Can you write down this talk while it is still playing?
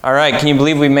All right, can you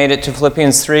believe we made it to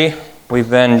Philippians 3? We've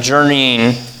been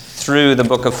journeying through the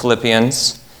book of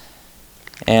Philippians,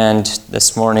 and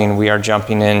this morning we are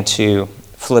jumping into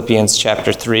Philippians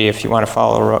chapter 3. If you want to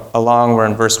follow along, we're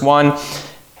in verse 1.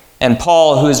 And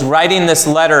Paul, who is writing this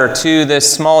letter to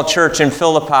this small church in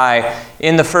Philippi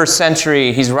in the first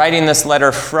century, he's writing this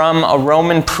letter from a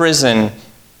Roman prison,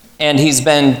 and he's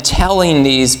been telling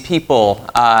these people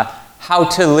how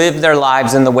to live their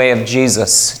lives in the way of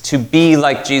Jesus, to be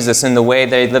like Jesus in the way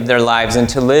they live their lives, and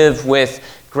to live with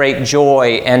great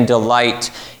joy and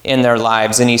delight in their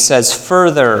lives. And he says,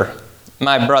 "Further,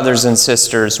 my brothers and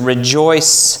sisters,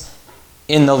 rejoice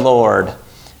in the Lord.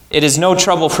 It is no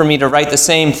trouble for me to write the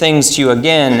same things to you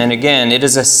again and again. It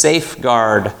is a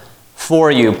safeguard for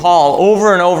you." Paul,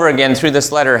 over and over again through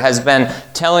this letter, has been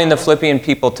telling the Philippian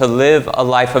people to live a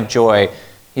life of joy.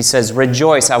 He says,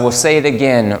 rejoice. I will say it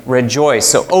again, rejoice.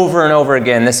 So over and over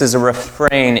again, this is a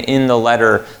refrain in the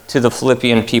letter to the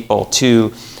Philippian people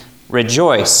to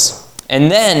rejoice. And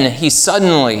then he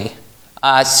suddenly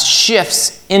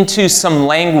shifts into some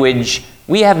language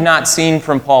we have not seen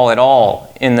from Paul at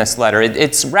all in this letter.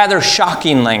 It's rather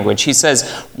shocking language. He says,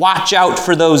 watch out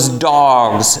for those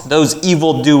dogs, those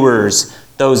evildoers,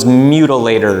 those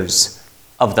mutilators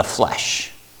of the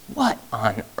flesh. What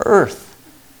on earth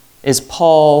is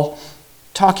Paul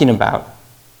talking about?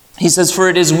 He says, for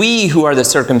it is we who are the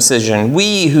circumcision,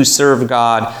 we who serve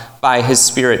God by his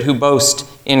Spirit, who boast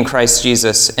in Christ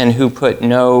Jesus, and who put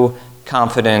no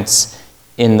confidence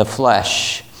in the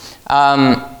flesh.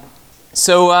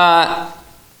 So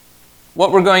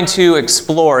what we're going to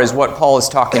explore is what Paul is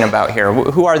talking about here.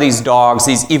 Who are these dogs,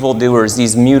 these evildoers,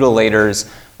 these mutilators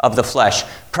of the flesh?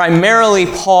 Primarily,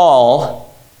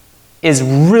 Paul is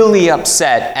really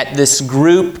upset at this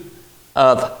group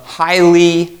of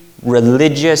highly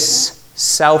religious,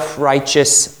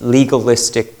 self-righteous,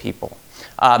 legalistic people.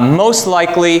 Most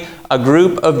likely a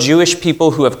group of Jewish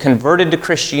people who have converted to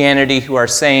Christianity, who are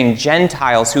saying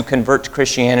Gentiles who convert to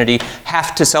Christianity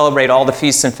have to celebrate all the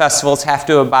feasts and festivals, have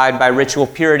to abide by ritual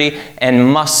purity,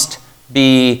 and must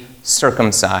be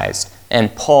circumcised.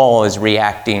 And Paul is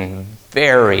reacting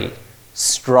very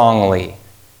strongly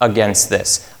against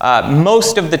this.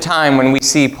 Most of the time when we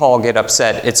see Paul get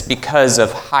upset, it's because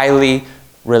of highly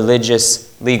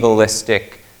religious,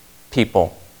 legalistic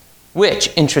people,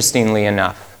 which, interestingly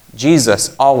enough,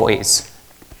 Jesus always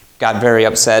got very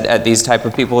upset at these type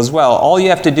of people as well. All you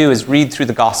have to do is read through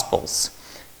the Gospels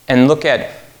and look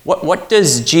at what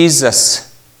does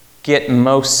Jesus get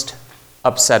most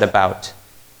upset about?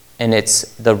 And it's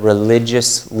the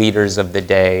religious leaders of the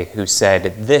day who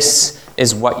said, this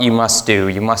is what you must do.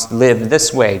 You must live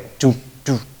this way. Do.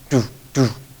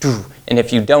 And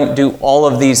if you don't do all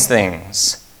of these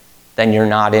things, then you're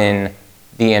not in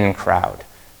the in crowd.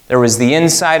 There was the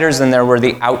insiders and there were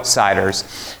the outsiders.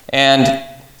 And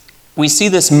we see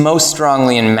this most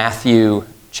strongly in Matthew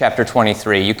chapter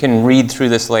 23. You can read through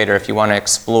this later if you want to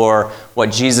explore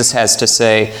what Jesus has to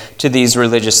say to these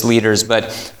religious leaders.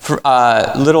 But for,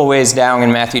 little ways down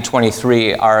in Matthew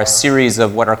 23 are a series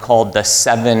of what are called the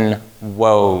 7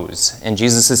 woes. And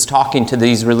Jesus is talking to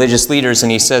these religious leaders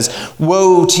and he says,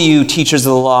 woe to you, teachers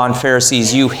of the law and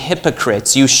Pharisees, you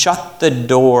hypocrites! You shut the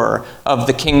door of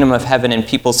the kingdom of heaven in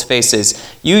people's faces.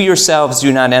 You yourselves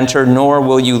do not enter, nor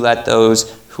will you let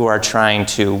those who are trying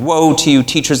to. Woe to you,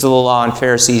 teachers of the law and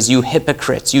Pharisees, you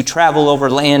hypocrites! You travel over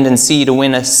land and sea to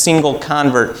win a single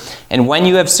convert, and when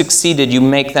you have succeeded, you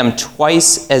make them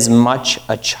twice as much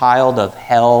a child of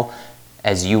hell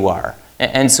as you are.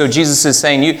 And so Jesus is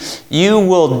saying, you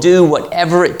will do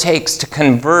whatever it takes to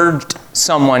convert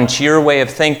someone to your way of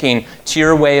thinking, to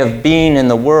your way of being in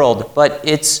the world, but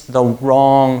it's the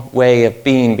wrong way of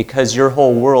being because your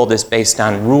whole world is based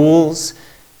on rules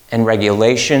and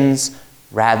regulations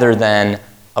rather than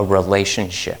a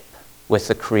relationship with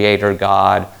the Creator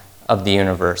God of the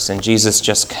universe. And Jesus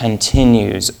just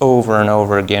continues over and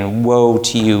over again, woe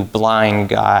to you, blind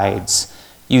guides!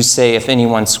 You say, if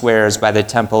anyone swears by the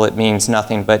temple, it means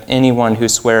nothing, but anyone who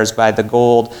swears by the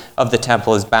gold of the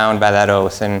temple is bound by that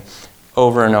oath. And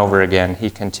over again, he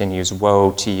continues,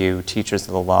 woe to you, teachers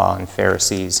of the law and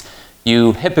Pharisees,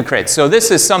 you hypocrites. So this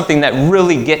is something that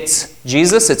really gets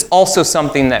Jesus. It's also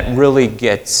something that really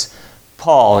gets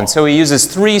Paul. And so he uses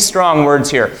 3 strong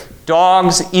words here: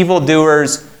 dogs,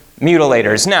 evildoers,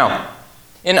 mutilators. Now,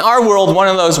 in our world, one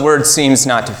of those words seems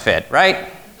not to fit, right?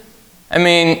 I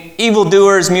mean,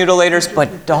 evildoers, mutilators,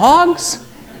 but dogs?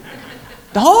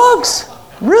 Dogs?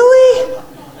 Really?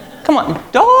 Come on,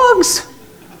 dogs?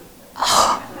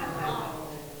 Oh.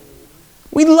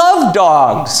 We love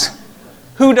dogs.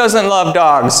 Who doesn't love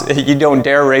dogs? You don't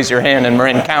dare raise your hand in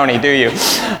Marin County, do you?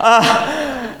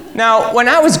 Now, when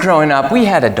I was growing up, we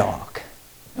had a dog,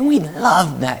 and we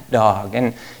loved that dog.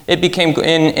 And it became,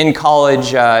 in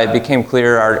college, it became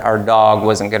clear our dog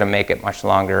wasn't going to make it much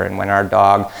longer. And when our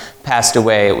dog passed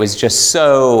away, it was just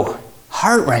so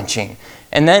heart-wrenching.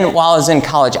 And then while I was in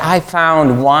college, I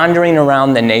found wandering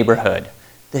around the neighborhood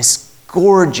this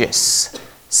gorgeous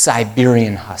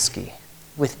Siberian husky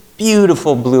with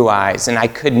beautiful blue eyes, and I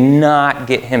could not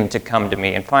get him to come to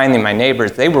me. And finally, my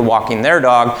neighbors, they were walking their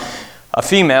dog, a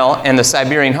female, and the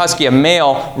Siberian husky, a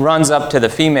male, runs up to the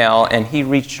female, and he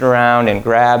reached around and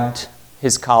grabbed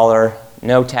his collar,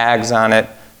 no tags on it,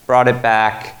 brought it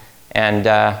back,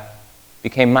 and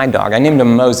became my dog. I named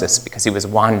him Moses because he was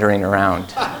wandering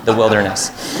around the wilderness.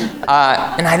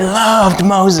 And I loved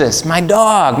Moses, my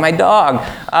dog.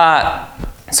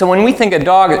 So when we think of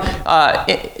dog,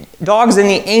 dogs in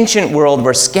the ancient world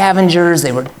were scavengers.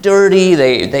 They were dirty.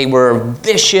 They were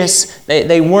vicious.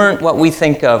 They weren't what we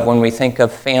think of when we think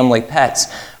of family pets.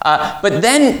 But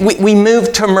then we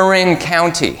moved to Marin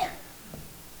County.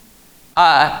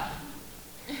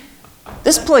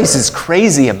 This place is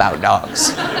crazy about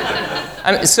dogs.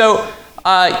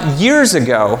 Years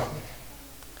ago,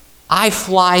 I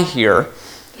fly here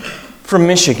from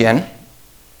Michigan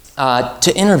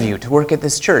to interview, to work at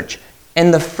this church.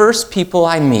 And the first people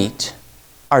I meet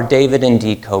are David and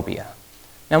Dee Cobia.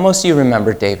 Now, most of you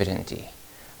remember David and Dee.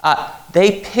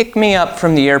 They picked me up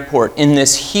from the airport in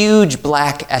this huge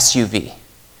black SUV.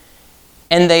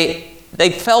 And they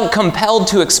felt compelled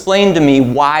to explain to me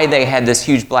why they had this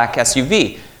huge black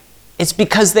SUV. It's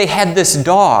because they had this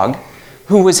dog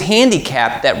who was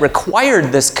handicapped that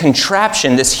required this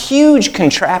contraption, this huge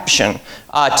contraption,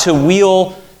 to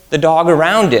wheel the dog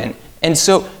around in. And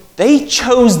so they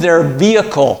chose their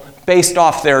vehicle based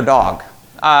off their dog.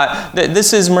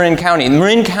 This is Marin County.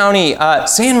 Marin County,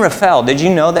 San Rafael. Did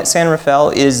you know that San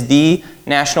Rafael is the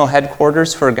national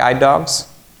headquarters for guide dogs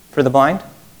for the blind?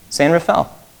 San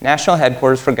Rafael, national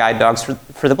headquarters for guide dogs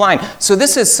for the blind. So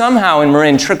this has somehow in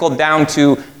Marin trickled down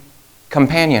to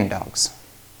companion dogs.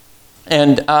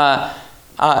 And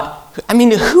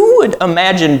who would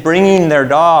imagine bringing their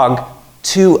dog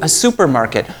to a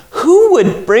supermarket? Who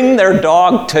would bring their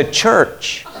dog to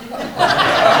church?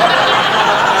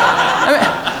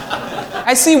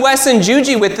 I see Wes and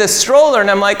Juji with this stroller, and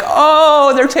I'm like,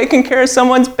 oh, they're taking care of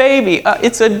someone's baby.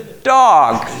 It's a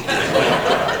dog.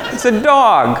 It's a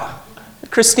dog.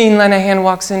 Christine Lenahan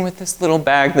walks in with this little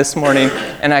bag this morning,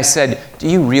 and I said, do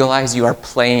you realize you are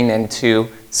playing into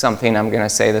something I'm going to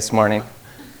say this morning?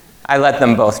 I let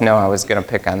them both know I was going to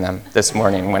pick on them this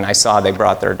morning when I saw they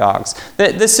brought their dogs.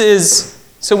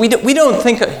 So we don't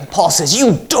think, Paul says,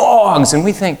 you dogs, and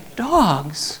we think,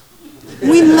 dogs?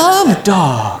 We love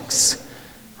dogs.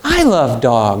 I love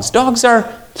dogs. Dogs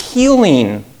are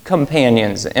healing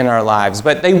companions in our lives,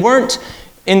 but they weren't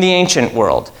in the ancient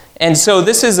world. And so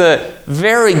this is a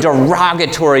very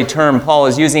derogatory term Paul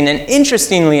is using, and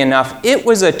interestingly enough, it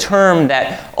was a term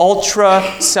that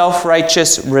ultra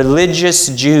self-righteous religious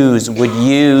Jews would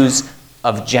use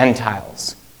of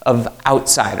Gentiles, of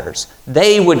outsiders.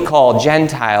 They would call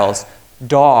Gentiles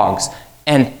dogs,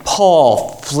 and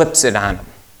Paul flips it on them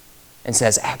and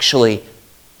says, actually,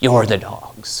 you're the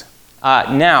dogs.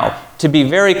 Now, to be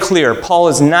very clear, Paul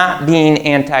is not being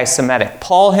anti-Semitic.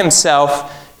 Paul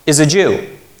himself is a Jew.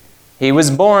 He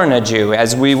was born a Jew,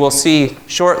 as we will see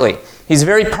shortly. He's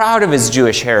very proud of his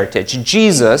Jewish heritage.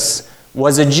 Jesus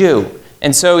was a Jew.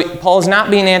 And so Paul is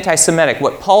not being anti-Semitic.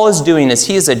 What Paul is doing is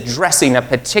he is addressing a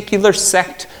particular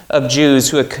sect of Jews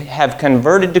who have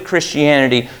converted to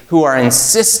Christianity, who are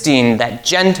insisting that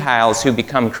Gentiles who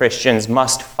become Christians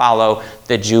must follow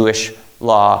the Jewish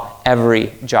law,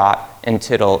 every jot and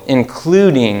tittle,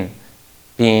 including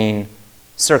being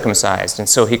circumcised. And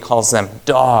so he calls them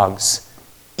dogs,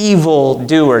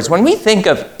 evildoers. When we think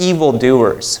of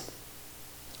evildoers,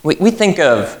 we think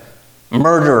of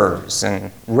murderers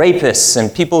and rapists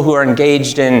and people who are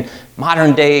engaged in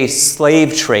modern-day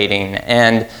slave trading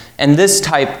and this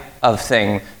type of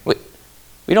thing.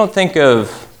 We don't think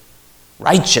of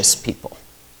righteous people.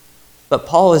 But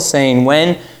Paul is saying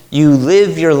when you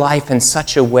live your life in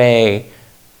such a way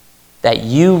that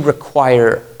you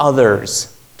require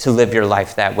others to live your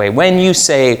life that way, when you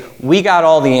say, we got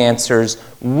all the answers,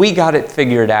 we got it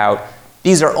figured out,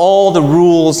 these are all the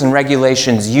rules and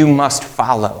regulations you must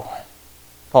follow.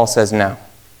 Paul says, no.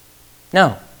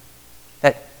 No.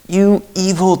 That you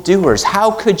evildoers,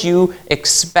 how could you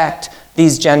expect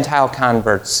these Gentile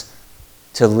converts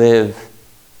to live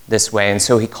this way? And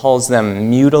so he calls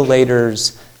them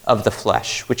mutilators of the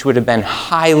flesh, which would have been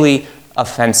highly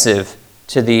offensive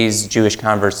to these Jewish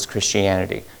converts to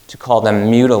Christianity, to call them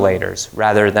mutilators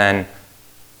rather than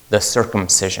the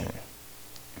circumcision.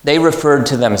 They referred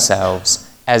to themselves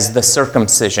as the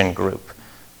circumcision group,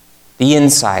 the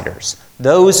insiders,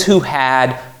 those who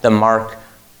had the mark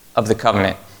of the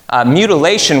covenant.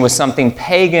 Mutilation was something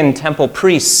pagan temple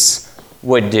priests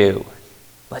would do,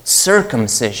 but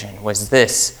circumcision was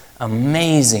this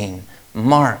amazing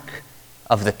mark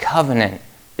of the covenant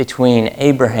between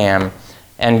Abraham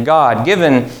and God,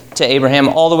 given to Abraham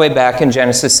all the way back in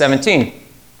Genesis 17.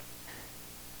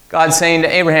 God saying to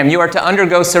Abraham, "You are to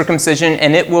undergo circumcision,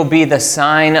 and it will be the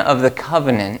sign of the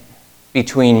covenant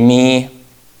between me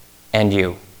and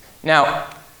you." Now,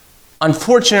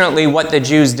 unfortunately, what the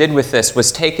Jews did with this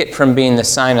was take it from being the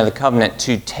sign of the covenant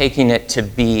to taking it to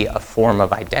be a form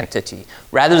of identity.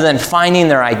 Rather than finding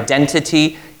their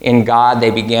identity in God,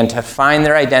 they began to find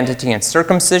their identity in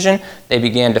circumcision. They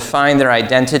began to find their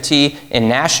identity in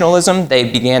nationalism. They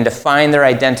began to find their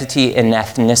identity in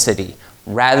ethnicity,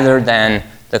 rather than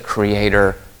the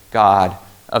Creator God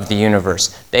of the universe.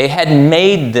 They had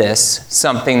made this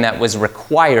something that was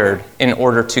required in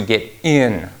order to get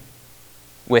in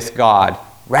with God,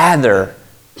 rather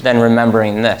than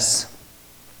remembering this.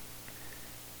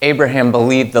 Abraham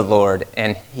believed the Lord,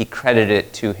 and he credited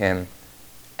it to him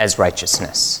as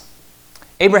righteousness.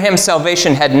 Abraham's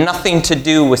salvation had nothing to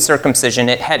do with circumcision.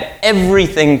 It had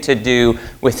everything to do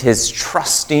with his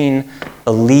trusting,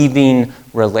 believing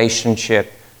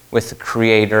relationship with the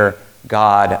Creator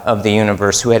God of the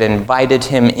universe, who had invited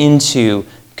him into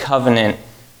covenant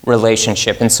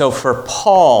relationship. And so for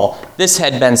Paul, this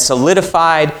had been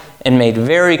solidified and made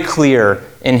very clear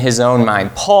in his own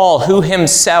mind. Paul, who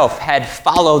himself had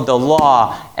followed the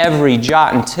law, every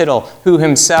jot and tittle, who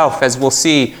himself, as we'll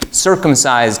see,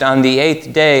 circumcised on the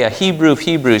 8th day, a Hebrew of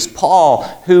Hebrews. Paul,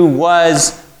 who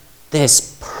was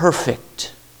this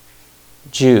perfect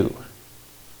Jew,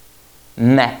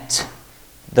 met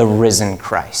the risen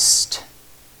Christ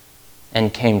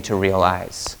and came to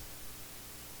realize,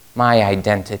 my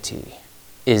identity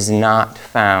is not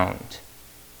found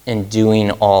in doing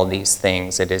all these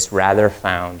things. It is rather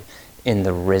found in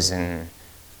the risen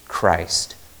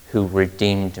Christ who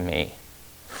redeemed me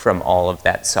from all of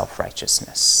that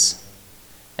self-righteousness.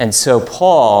 And so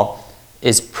Paul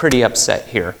is pretty upset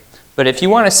here. But if you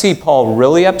want to see Paul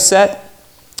really upset,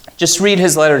 just read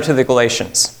his letter to the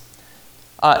Galatians.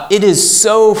 It is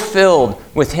so filled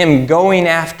with him going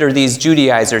after these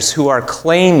Judaizers who are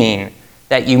claiming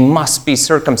that you must be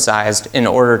circumcised in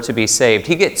order to be saved.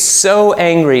 He gets so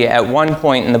angry at one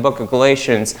point in the book of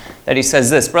Galatians that he says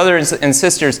this, "Brothers and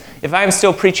sisters, if I am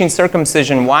still preaching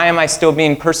circumcision, why am I still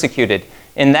being persecuted?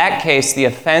 In that case, the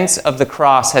offense of the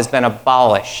cross has been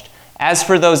abolished. As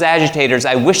for those agitators,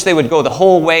 I wish they would go the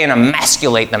whole way and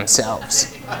emasculate themselves."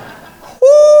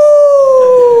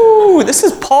 Woo! This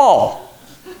is Paul.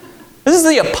 This is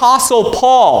the Apostle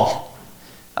Paul.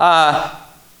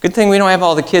 Good thing we don't have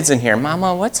all the kids in here.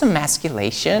 Mama, what's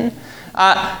emasculation?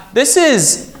 This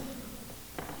is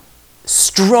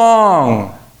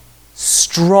strong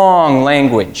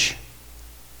language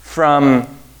from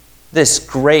this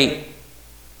great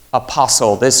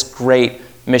apostle, this great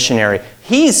missionary.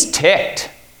 He's ticked.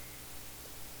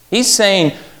 He's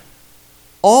saying,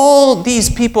 all these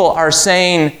people are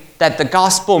saying that the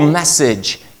gospel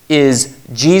message is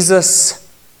Jesus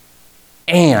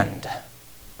and.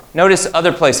 Notice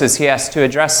other places he has to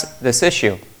address this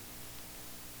issue.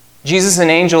 Jesus and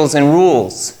angels and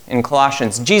rules in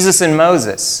Colossians. Jesus and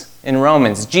Moses in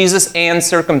Romans. Jesus and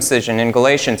circumcision in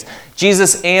Galatians.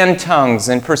 Jesus and tongues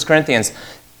in 1 Corinthians.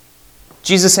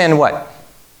 Jesus and what?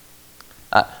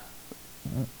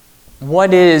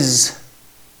 What is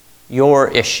your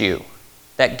issue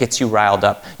that gets you riled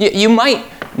up? You might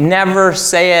never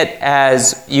say it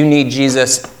as you need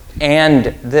Jesus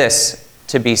and this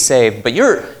to be saved, but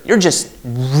you're just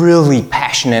really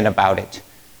passionate about it.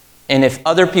 And if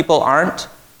other people aren't,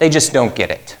 they just don't get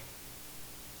it.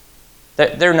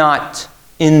 They're not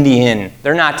in the in.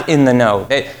 They're not in the know.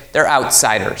 They're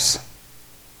outsiders.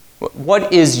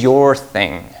 What is your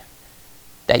thing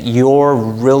that you're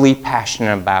really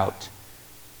passionate about,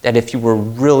 that if you were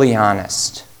really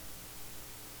honest,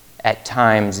 at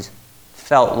times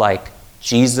felt like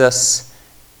Jesus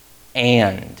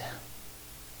and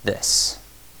this?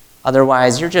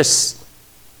 Otherwise, you just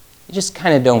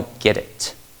kind of don't get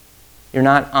it. You're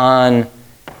not on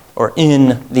or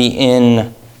in the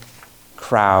in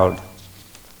crowd.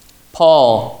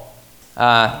 Paul,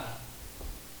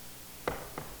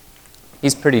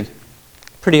 he's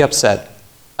pretty upset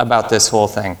about this whole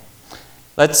thing.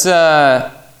 Let's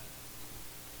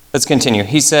continue.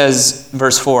 He says,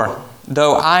 verse 4,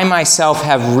 though I myself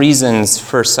have reasons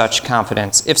for such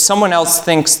confidence. If someone else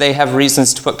thinks they have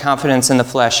reasons to put confidence in the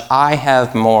flesh, I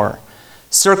have more.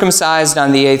 Circumcised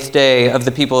on the 8th day of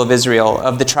the people of Israel,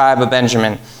 of the tribe of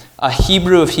Benjamin, a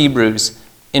Hebrew of Hebrews,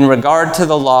 in regard to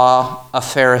the law, a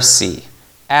Pharisee.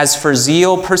 As for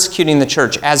zeal, persecuting the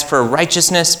church. As for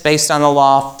righteousness based on the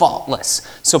law, faultless.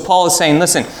 So Paul is saying,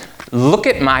 listen, look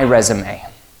at my resume.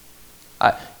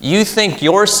 You think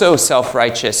you're so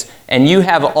self-righteous, and you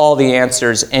have all the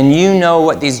answers, and you know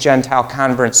what these Gentile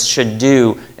converts should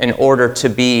do in order to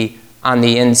be on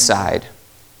the inside.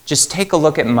 Just take a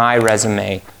look at my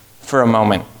resume for a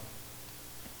moment.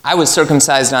 I was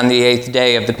circumcised on the 8th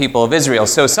day of the people of Israel.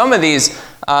 So some of these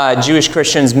Jewish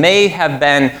Christians may have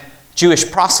been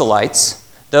Jewish proselytes,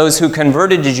 those who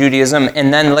converted to Judaism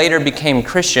and then later became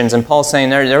Christians. And Paul's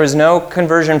saying there was no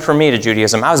conversion for me to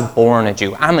Judaism. I was born a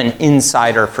Jew. I'm an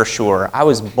insider for sure. I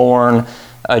was born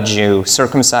a Jew,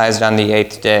 circumcised on the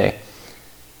 8th day.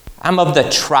 I'm of the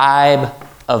tribe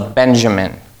of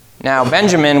Benjamin. Now,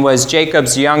 Benjamin was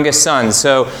Jacob's youngest son.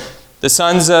 So the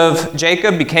sons of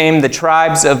Jacob became the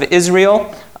tribes of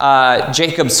Israel.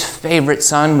 Jacob's favorite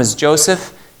son was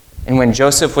Joseph. And when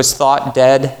Joseph was thought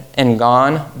dead and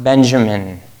gone,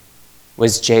 Benjamin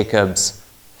was Jacob's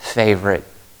favorite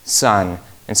son.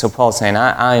 And so Paul's saying,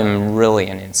 I am really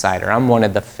an insider. I'm one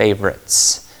of the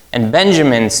favorites. And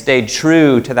Benjamin stayed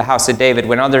true to the house of David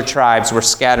when other tribes were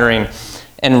scattering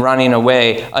and running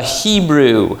away. A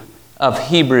Hebrew of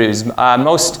Hebrews.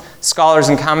 Most scholars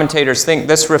and commentators think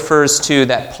this refers to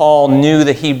that Paul knew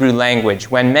the Hebrew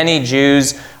language. When many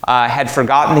Jews had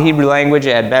forgotten the Hebrew language,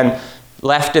 it had been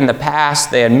left in the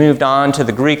past, they had moved on to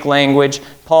the Greek language.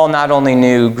 Paul not only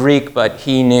knew Greek, but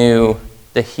he knew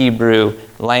the Hebrew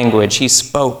language. He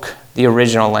spoke the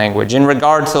original language. In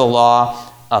regard to the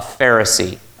law, a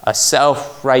Pharisee, a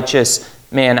self-righteous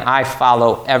man, I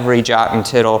follow every jot and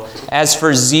tittle. As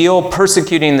for zeal,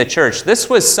 persecuting the church. This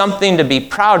was something to be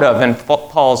proud of in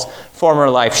Paul's former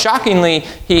life. Shockingly,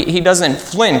 he doesn't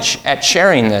flinch at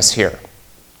sharing this here,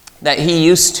 that he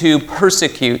used to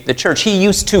persecute the church. He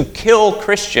used to kill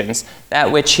Christians,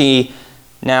 that which he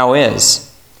now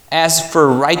is. As for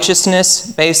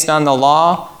righteousness based on the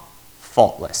law,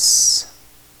 faultless.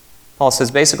 Paul says,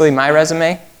 basically, my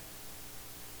resume,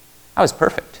 I was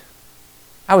perfect.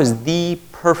 I was the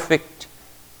perfect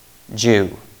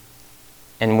Jew.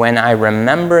 And when I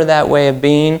remember that way of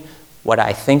being, what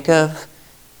I think of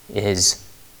is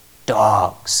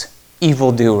dogs,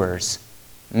 evildoers,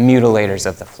 mutilators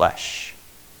of the flesh.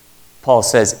 Paul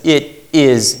says, it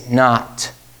is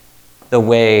not the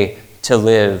way to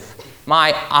live.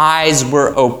 My eyes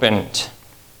were opened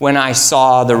when I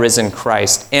saw the risen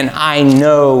Christ, and I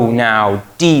know now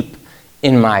deep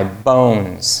in my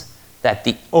bones that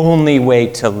the only way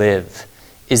to live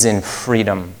is in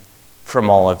freedom from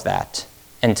all of that,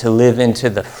 and to live into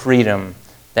the freedom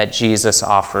that Jesus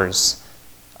offers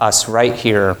us right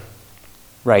here,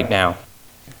 right now.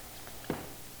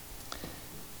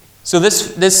 So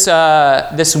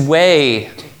this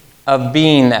way of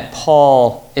being that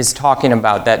Paul is talking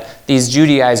about, that these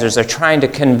Judaizers are trying to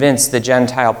convince the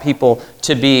Gentile people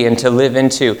to be and to live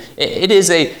into, it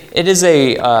is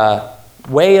a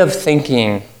way of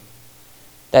thinking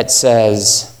that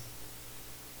says,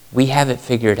 we have it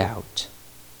figured out.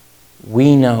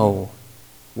 We know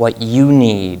what you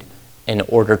need in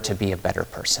order to be a better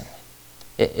person.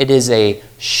 It is a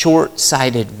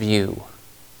short-sighted view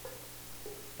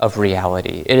of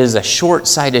reality. It is a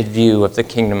short-sighted view of the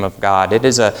kingdom of God. It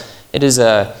is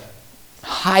a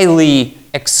highly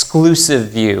exclusive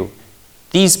view.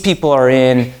 These people are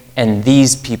in and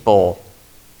these people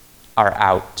are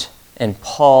out. And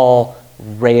Paul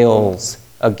rails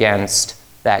against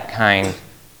that kind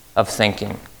of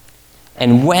thinking.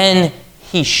 And when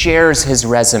he shares his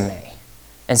resume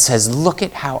and says, look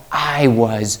at how I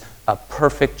was a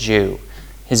perfect Jew,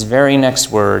 his very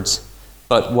next words,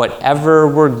 but whatever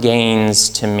were gains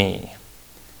to me,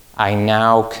 I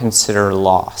now consider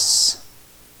loss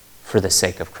for the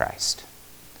sake of Christ.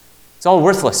 It's all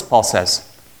worthless, Paul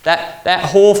says.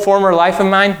 That whole former life of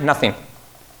mine, nothing.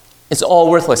 It's all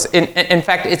worthless. In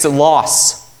fact, it's a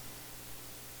loss.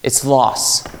 It's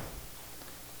loss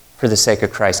for the sake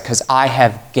of Christ, because I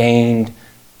have gained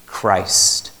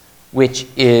Christ, which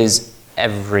is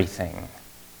everything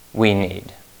we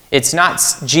need. It's not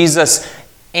Jesus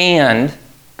and,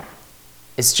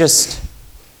 it's just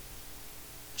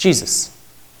Jesus.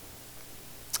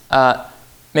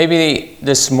 Maybe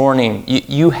this morning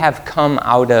you have come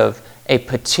out of a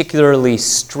particularly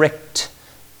strict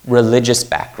religious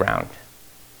background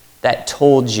that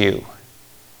told you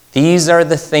these are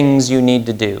the things you need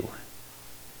to do.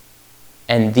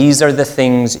 and these are the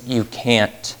things you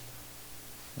can't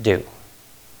do.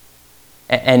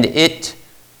 And it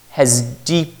has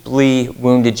deeply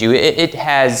wounded you. It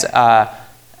has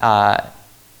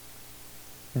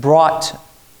brought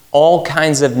all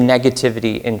kinds of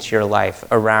negativity into your life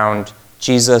around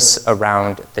Jesus,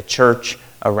 around the church,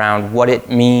 around what it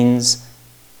means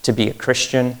to be a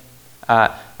Christian.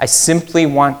 I simply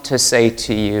want to say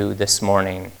to you this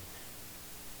morning,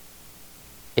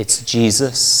 it's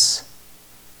Jesus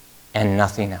and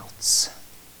nothing else.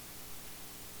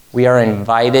 We are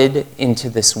invited into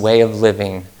this way of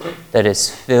living that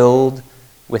is filled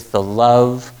with the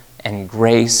love and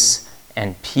grace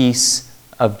and peace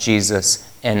of Jesus,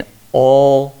 and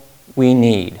all we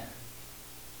need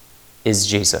is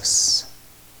Jesus.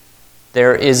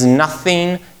 There is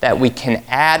nothing that we can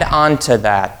add on to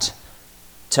that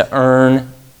to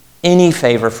earn any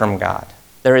favor from God.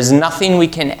 There is nothing we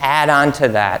can add on to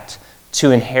that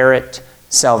to inherit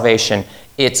salvation.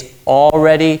 It's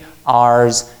already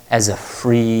ours as a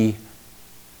free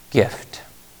gift.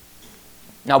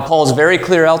 Now, Paul's very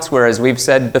clear elsewhere, as we've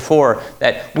said before,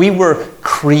 that we were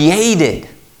created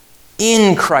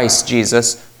in Christ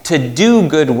Jesus to do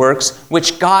good works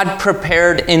which God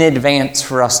prepared in advance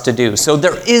for us to do. So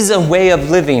there is a way of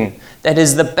living that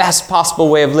is the best possible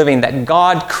way of living that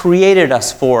God created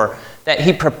us for, that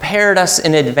He prepared us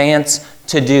in advance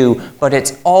to do, but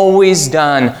it's always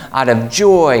done out of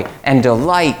joy and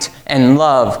delight and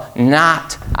love,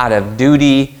 not out of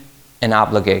duty and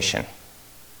obligation.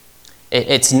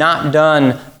 It's not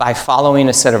done by following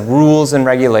a set of rules and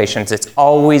regulations. It's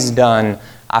always done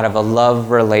out of a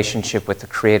love relationship with the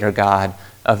Creator God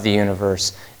of the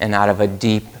universe and out of a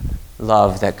deep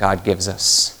love that God gives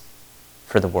us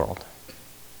for the world.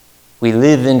 We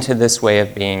live into this way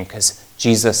of being because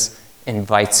Jesus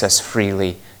invites us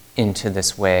freely into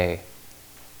this way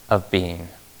of being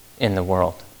in the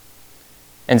world.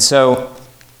 And so,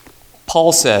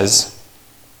 Paul says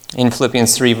in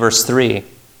Philippians 3, verse 3,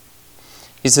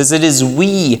 he says, it is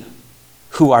we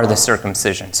who are the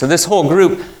circumcision. So this whole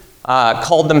group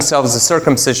called themselves the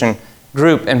circumcision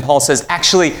group, and Paul says,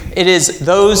 actually, it is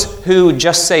those who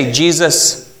just say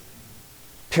Jesus,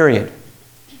 period,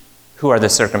 who are the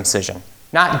circumcision,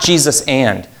 not Jesus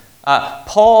and.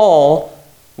 Paul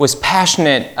was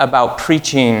passionate about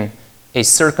preaching a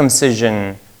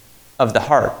circumcision of the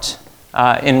heart.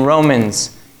 In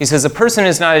Romans, he says, a person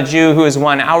is not a Jew who is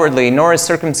one outwardly, nor is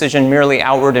circumcision merely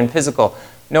outward and physical.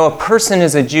 No, a person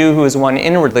is a Jew who is one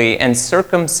inwardly, and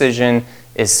circumcision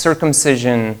is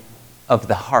circumcision of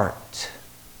the heart,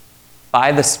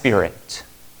 by the Spirit,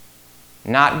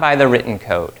 not by the written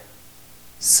code.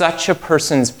 Such a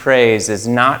person's praise is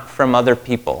not from other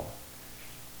people,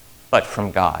 but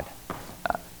from God.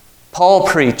 Paul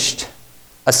preached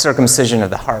a circumcision of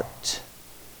the heart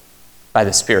by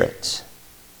the Spirit.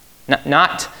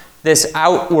 Not this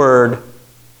outward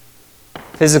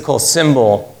physical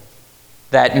symbol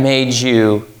that made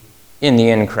you in the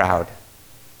in crowd.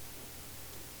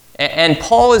 And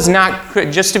Paul is not,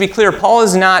 just to be clear, Paul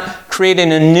is not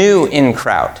creating a new in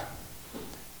crowd.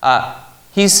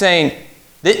 He's saying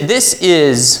this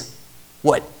is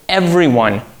what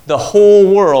everyone, the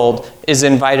whole world, is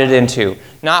invited into.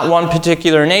 Not one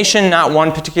particular nation, not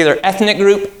one particular ethnic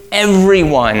group.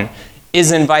 Everyone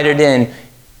is invited in,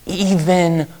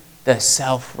 even the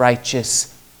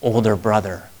self-righteous older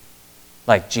brother,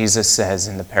 like Jesus says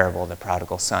in the parable of the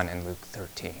prodigal son in Luke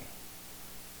 13.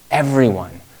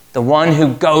 Everyone. The one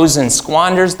who goes and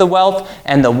squanders the wealth,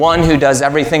 and the one who does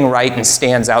everything right and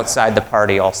stands outside the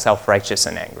party all self-righteous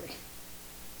and angry.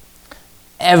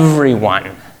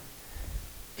 Everyone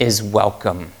is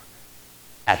welcome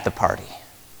at the party.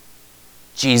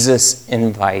 Jesus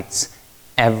invites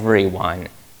everyone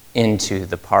into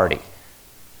the party.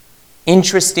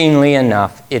 Interestingly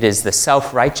enough, it is the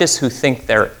self-righteous who think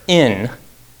they're in,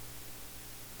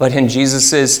 but in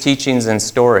Jesus' teachings and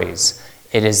stories,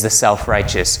 it is the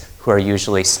self-righteous who are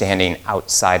usually standing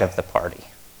outside of the party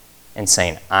and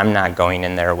saying, I'm not going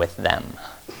in there with them.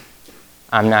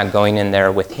 I'm not going in there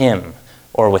with him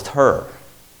or with her.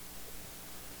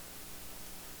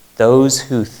 Those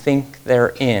who think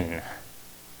they're in,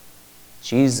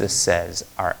 Jesus says,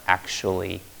 are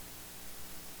actually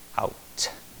out.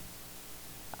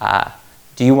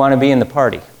 Do you want to be in the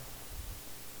party?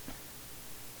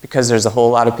 Because there's a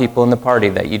whole lot of people in the party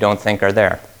that you don't think are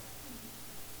there.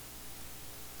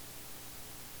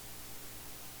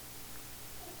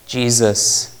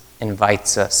 Jesus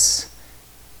invites us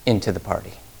into the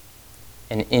party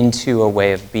and into a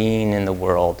way of being in the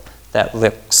world that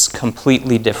looks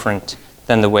completely different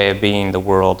than the way of being the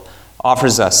world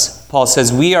offers us. Paul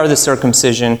says, we are the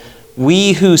circumcision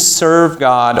we who serve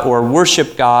God or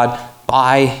worship God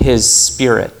by his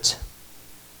Spirit,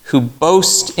 who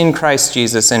boast in Christ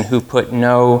Jesus and who put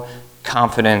no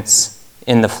confidence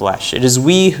in the flesh. It is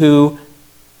we who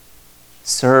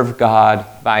serve God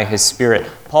by his Spirit.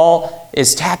 Paul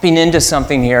is tapping into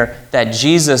something here that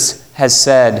Jesus has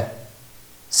said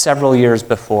several years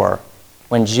before.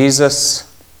 When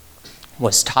Jesus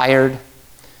was tired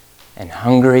and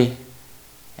hungry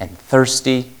and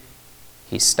thirsty,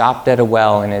 he stopped at a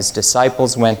well and his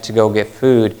disciples went to go get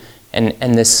food.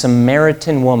 And this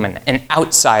Samaritan woman, an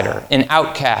outsider, an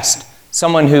outcast,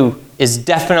 someone who is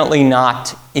definitely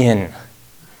not in,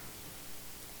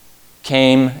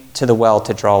 came to the well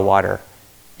to draw water.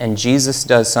 And Jesus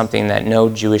does something that no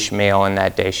Jewish male in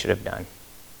that day should have done.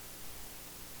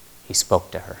 He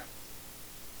spoke to her.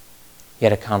 He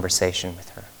had a conversation with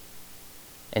her.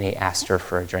 And he asked her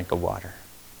for a drink of water.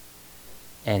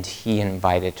 And he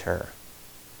invited her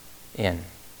in.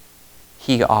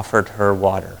 He offered her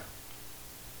water,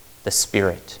 the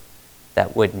Spirit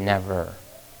that would never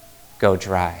go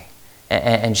dry.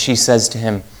 And she says to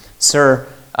him, "Sir,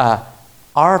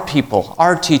 our people,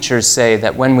 our teachers say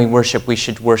that when we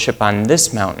should worship on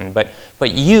this mountain. But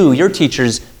your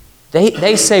teachers,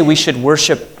 they say we should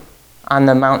worship on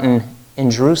the mountain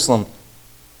in Jerusalem.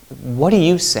 What do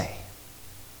you say?"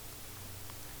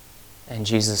 And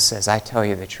Jesus says, "I tell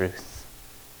you the truth.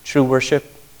 True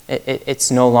worship, it's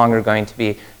no longer going to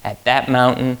be at that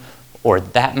mountain or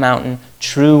that mountain.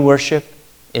 True worship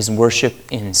is worship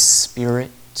in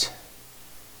spirit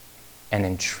and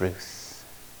in truth.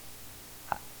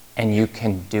 And you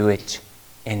can do it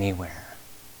anywhere,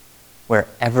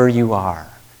 wherever you are.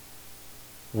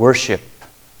 Worship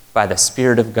by the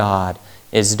Spirit of God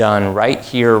is done right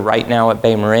here, right now at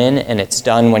Bay Marin, and it's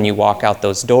done when you walk out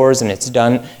those doors, and it's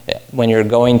done when you're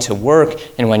going to work,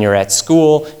 and when you're at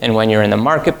school, and when you're in the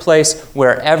marketplace.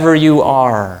 Wherever you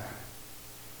are,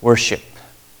 worship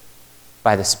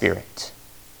by the Spirit.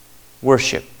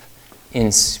 Worship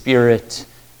in spirit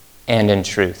and in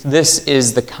truth. This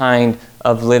is the kind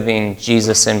of living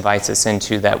Jesus invites us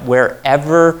into, that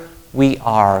wherever we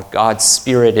are, God's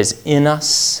Spirit is in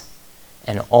us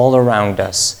and all around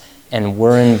us, and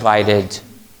we're invited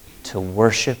to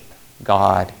worship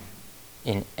God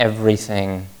in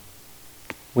everything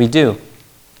we do.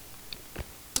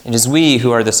 It is we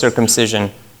who are the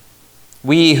circumcision,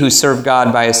 we who serve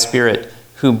God by a Spirit,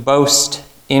 who boast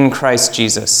in Christ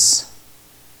Jesus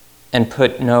and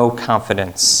put no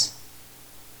confidence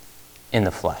in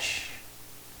the flesh.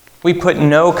 We put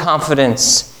no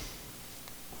confidence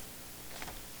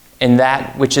in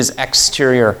that which is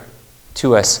exterior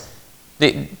to us.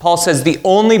 Paul says, the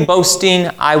only boasting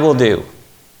I will do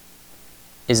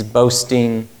is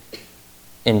boasting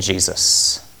in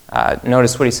Jesus.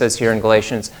 Notice what he says here in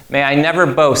Galatians. May I never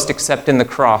boast except in the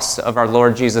cross of our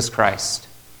Lord Jesus Christ,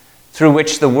 through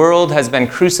which the world has been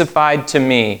crucified to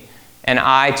me, and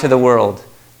I to the world.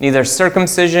 Neither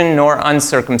circumcision nor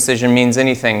uncircumcision means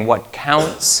anything. What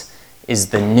counts is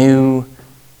the new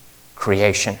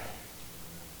creation.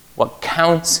 What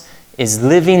counts is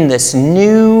living this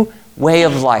new way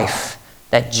of life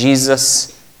that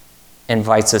Jesus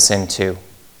invites us into.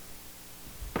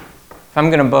 If I'm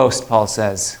going to boast, Paul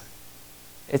says,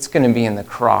 it's going to be in the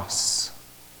cross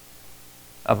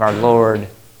of our Lord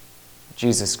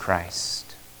Jesus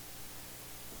Christ.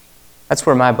 That's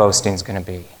where my boasting is going to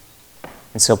be.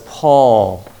 And so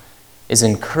Paul is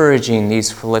encouraging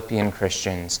these Philippian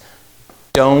Christians,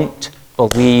 don't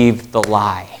believe the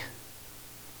lie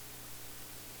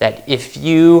that if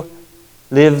you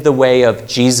live the way of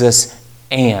Jesus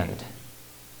and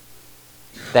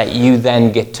that you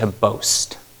then get to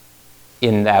boast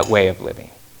in that way of living.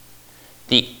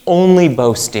 The only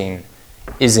boasting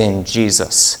is in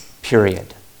Jesus,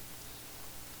 period.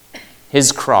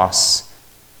 His cross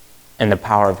and the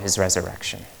power of his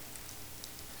resurrection.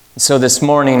 So this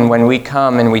morning when we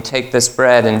come and we take this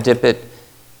bread and dip it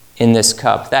in this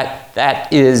cup,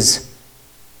 that is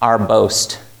our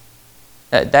boast.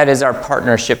 That is our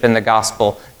partnership in the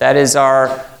gospel. That is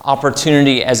our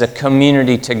opportunity as a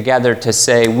community together to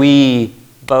say we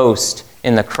boast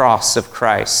in the cross of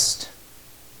Christ.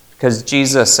 Because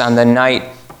Jesus, on the night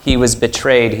he was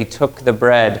betrayed, he took the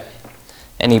bread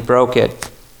and he broke it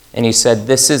and he said,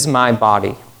 "This is my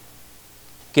body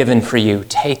given for you.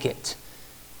 Take it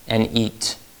and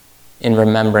eat in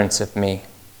remembrance of me."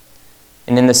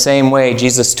 And in the same way,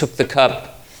 Jesus took the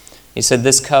cup. He said,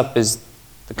 "This cup is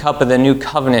the cup of the new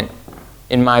covenant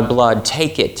in my blood.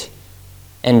 Take it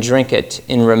and drink it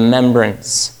in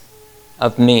remembrance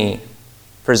of me.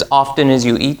 For as often as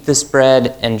you eat this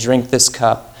bread and drink this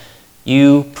cup,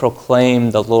 you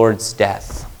proclaim the Lord's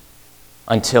death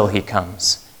until he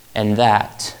comes. And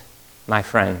that, my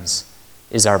friends,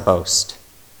 is our boast.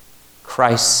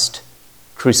 Christ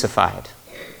crucified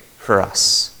for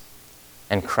us,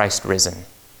 and Christ risen,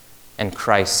 and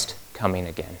Christ coming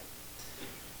again.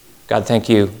 God, thank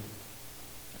you.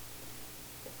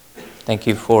 Thank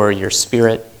you for your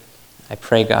Spirit. I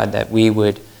pray, God, that we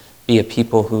would be a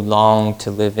people who long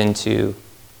to live into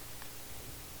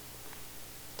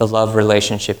the love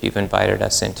relationship you've invited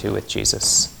us into with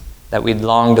Jesus. That we'd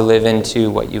long to live into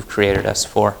what you've created us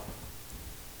for.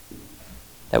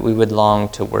 That we would long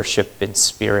to worship in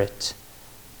spirit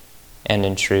and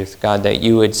in truth. God, that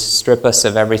you would strip us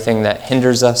of everything that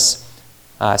hinders us,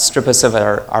 strip us of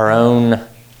our own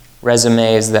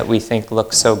resumes that we think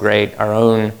look so great, our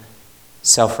own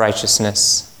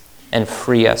self-righteousness, and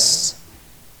free us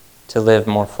to live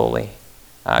more fully.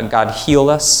 God, heal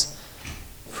us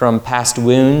from past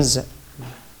wounds,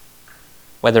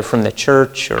 whether from the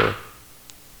church or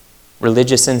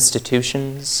religious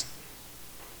institutions,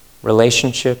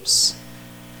 relationships.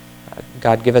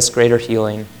 God, give us greater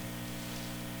healing.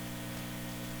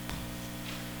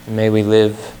 And may we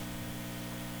live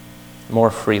more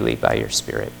freely by your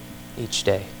Spirit each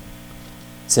day.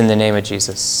 It's in the name of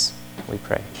Jesus we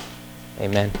pray.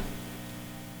 Amen.